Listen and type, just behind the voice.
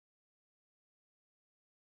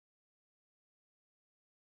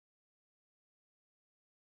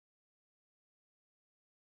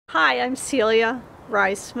Hi, I'm Celia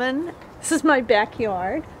Reisman. This is my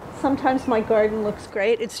backyard. Sometimes my garden looks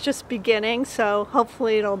great. It's just beginning, so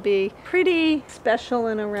hopefully it'll be pretty special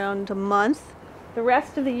in around a month. The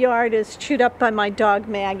rest of the yard is chewed up by my dog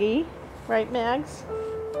Maggie. Right, Mags?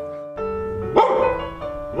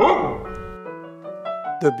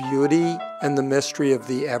 The beauty and the mystery of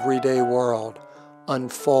the everyday world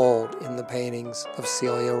unfold in the paintings of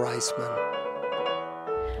Celia Reisman.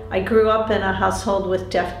 I grew up in a household with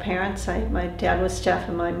deaf parents. My dad was deaf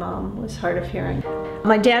and my mom was hard of hearing.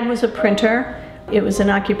 My dad was a printer. It was an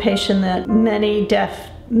occupation that many deaf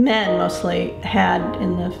men mostly had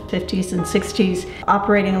in the 50s and 60s,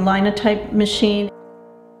 operating a linotype machine.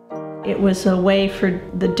 It was a way for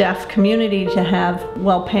the deaf community to have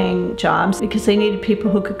well-paying jobs because they needed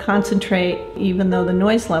people who could concentrate even though the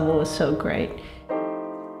noise level was so great.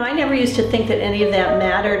 I never used to think that any of that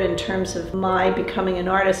mattered in terms of my becoming an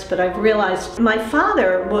artist, but I've realized my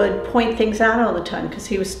father would point things out all the time because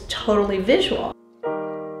he was totally visual.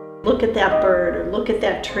 Look at that bird, or look at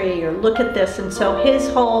that tree, or look at this. And so his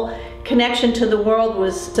whole connection to the world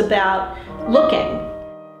was about looking.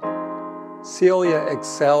 Celia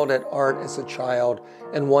excelled at art as a child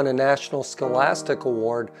and won a National Scholastic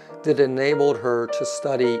Award that enabled her to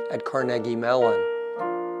study at Carnegie Mellon.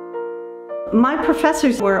 My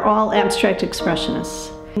professors were all abstract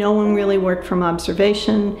expressionists. No one really worked from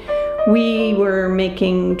observation. We were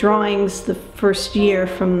making drawings the first year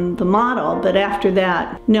from the model, but after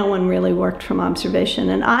that, no one really worked from observation.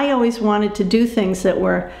 And I always wanted to do things that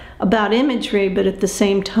were about imagery, but at the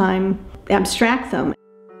same time, abstract them.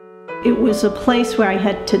 It was a place where I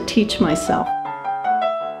had to teach myself.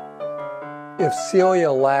 If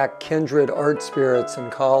Celia lacked kindred art spirits in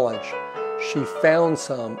college, she found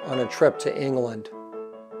some on a trip to England.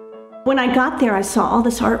 When I got there, I saw all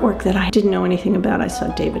this artwork that I didn't know anything about. I saw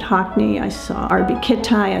David Hockney, I saw R.B.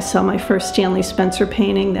 Kitaj, I saw my first Stanley Spencer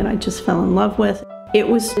painting that I just fell in love with. It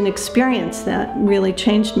was an experience that really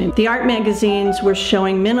changed me. The art magazines were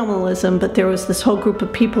showing minimalism, but there was this whole group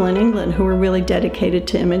of people in England who were really dedicated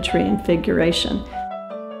to imagery and figuration.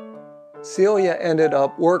 Celia ended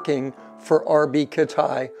up working for R.B.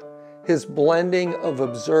 Kitaj. His blending of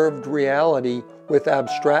observed reality with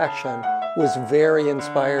abstraction was very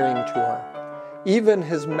inspiring to her. Even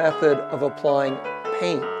his method of applying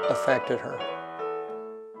paint affected her.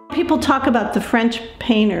 People talk about the French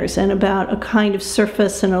painters and about a kind of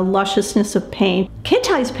surface and a lusciousness of paint.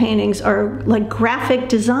 Kitaj's paintings are like graphic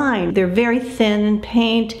design. They're very thin in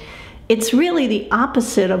paint. It's really the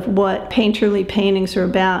opposite of what painterly paintings are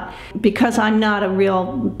about. Because I'm not a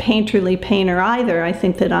real painterly painter either, I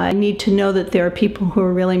think that I need to know that there are people who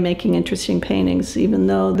are really making interesting paintings, even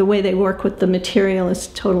though the way they work with the material is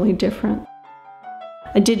totally different.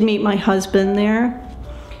 I did meet my husband there,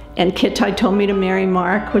 and Kitaj told me to marry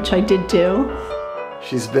Mark, which I did do.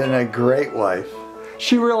 She's been a great wife.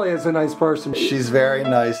 She really is a nice person. She's very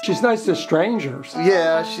nice. She's nice to strangers.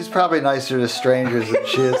 Yeah, she's probably nicer to strangers than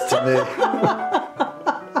she is to me.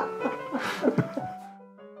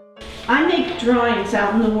 I make drawings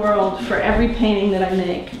out in the world for every painting that I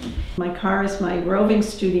make. My car is my roving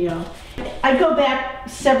studio. I go back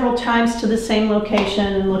several times to the same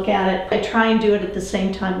location and look at it. I try and do it at the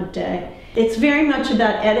same time of day. It's very much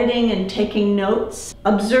about editing and taking notes,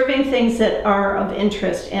 observing things that are of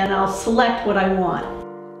interest, and I'll select what I want.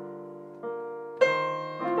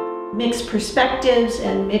 Mixed perspectives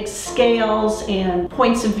and mixed scales and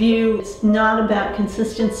points of view. It's not about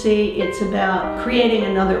consistency, it's about creating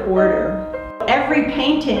another order. Every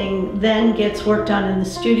painting then gets worked on in the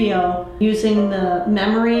studio using the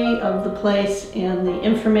memory of the place and the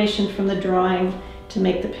information from the drawing to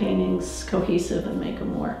make the paintings cohesive and make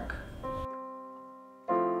them work.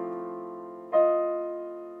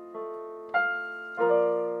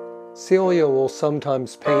 Celia will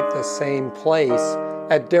sometimes paint the same place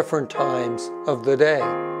at different times of the day.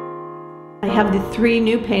 I have the 3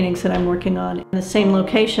 new paintings that I'm working on in the same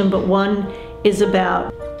location, but one is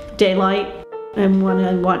about daylight, and one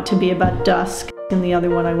I want to be about dusk, and the other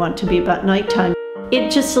one I want to be about nighttime. It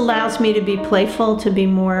just allows me to be playful, to be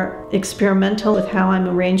more experimental with how I'm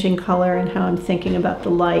arranging color and how I'm thinking about the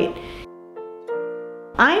light.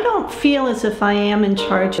 I don't feel as if I am in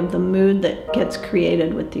charge of the mood that gets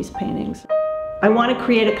created with these paintings. I want to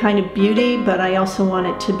create a kind of beauty, but I also want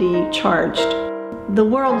it to be charged. The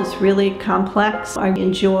world is really complex. I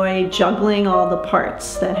enjoy juggling all the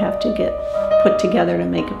parts that have to get put together to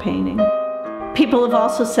make a painting. People have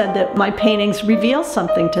also said that my paintings reveal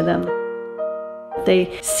something to them.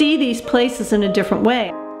 They see these places in a different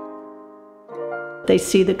way. They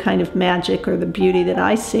see the kind of magic or the beauty that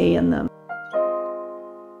I see in them.